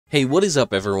Hey, what is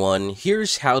up everyone?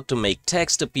 Here's how to make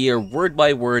text appear word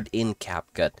by word in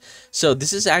CapCut. So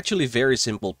this is actually a very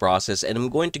simple process and I'm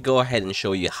going to go ahead and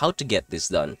show you how to get this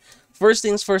done. First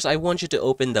things first, I want you to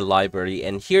open the library,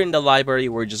 and here in the library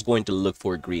we're just going to look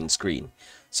for green screen.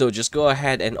 So just go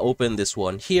ahead and open this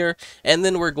one here, and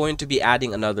then we're going to be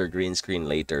adding another green screen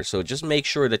later. So just make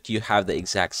sure that you have the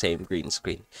exact same green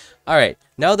screen. Alright,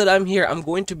 now that I'm here, I'm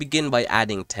going to begin by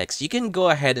adding text. You can go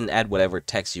ahead and add whatever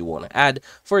text you want to add.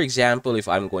 For example, if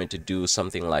I'm going to do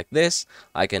something like this,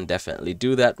 I can definitely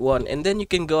do that one. And then you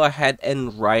can go ahead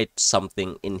and write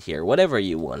something in here, whatever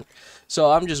you want.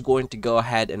 So I'm just going to go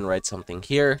ahead and write something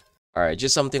here. Alright,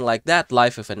 just something like that,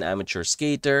 life of an amateur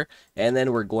skater, and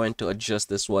then we're going to adjust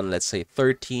this one, let's say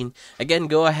 13. Again,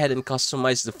 go ahead and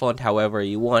customize the font however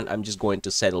you want. I'm just going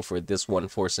to settle for this one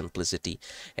for simplicity.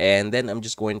 And then I'm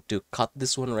just going to cut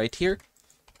this one right here.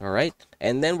 Alright,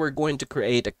 and then we're going to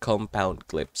create a compound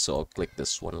clip, so I'll click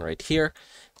this one right here.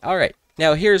 Alright,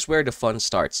 now here's where the fun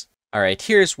starts. Alright,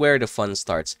 here's where the fun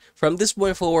starts. From this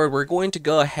point forward, we're going to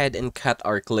go ahead and cut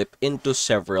our clip into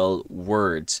several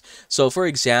words. So for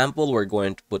example, we're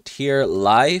going to put here,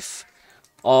 life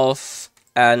of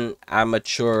an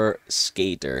amateur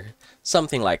skater.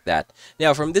 Something like that.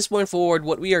 Now from this point forward,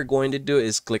 what we are going to do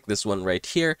is click this one right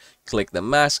here, click the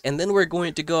mask, and then we're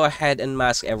going to go ahead and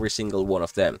mask every single one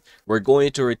of them. We're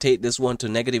going to rotate this one to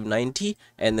 -90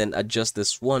 and then adjust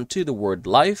this one to the word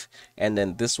life, and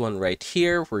then this one right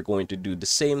here, we're going to do the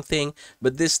same thing,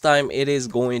 but this time it is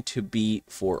going to be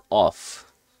for off.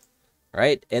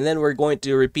 Right? And then we're going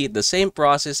to repeat the same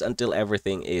process until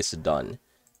everything is done.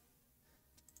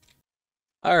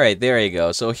 Alright, there you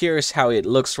go. So here's how it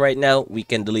looks right now. We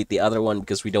can delete the other one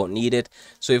because we don't need it.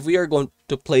 So if we are going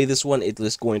to play this one, it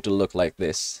is going to look like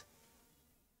this.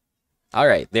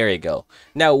 Alright, there you go.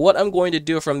 Now what I'm going to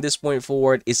do from this point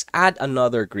forward is add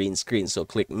another green screen. So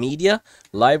click media,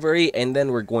 library, and then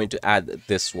we're going to add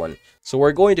this one. So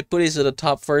we're going to put it at the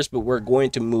top first, but we're going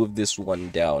to move this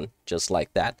one down just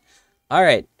like that.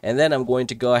 Alright, and then I'm going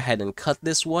to go ahead and cut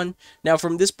this one. Now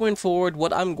from this point forward,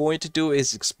 what I'm going to do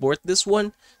is export this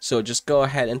one. So just go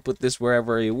ahead and put this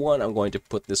wherever you want. I'm going to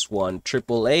put this one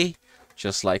AAA,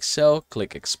 just like so.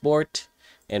 Click export,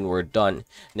 and we're done.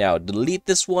 Now delete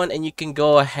this one, and you can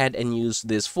go ahead and use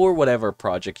this for whatever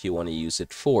project you want to use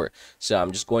it for. So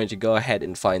I'm just going to go ahead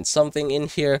and find something in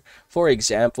here. For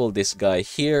example, this guy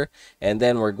here, and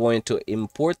then we're going to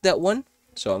import that one.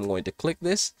 So I'm going to click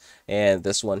this, and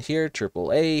this one here,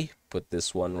 AAA, put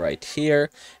this one right here,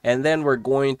 and then we're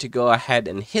going to go ahead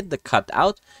and hit the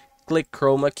cutout, click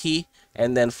chroma key,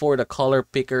 and then for the color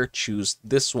picker, choose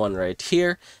this one right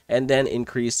here, and then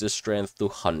increase the strength to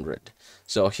 100.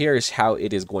 So here's how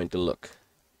it is going to look.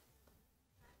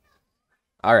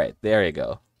 Alright, there you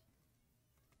go.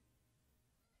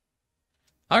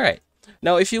 Alright.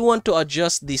 Now, if you want to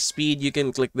adjust the speed, you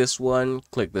can click this one,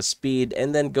 click the speed,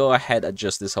 and then go ahead,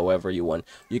 adjust this however you want.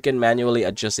 You can manually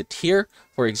adjust it here,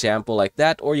 for example, like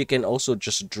that, or you can also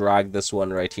just drag this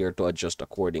one right here to adjust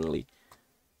accordingly.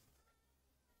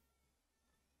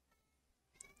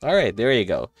 Alright, there you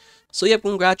go. So yep,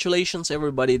 congratulations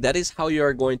everybody. That is how you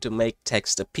are going to make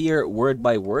text appear word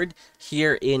by word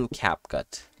here in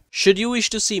CapCut. Should you wish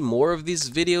to see more of these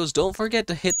videos, don't forget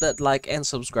to hit that like and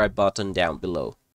subscribe button down below.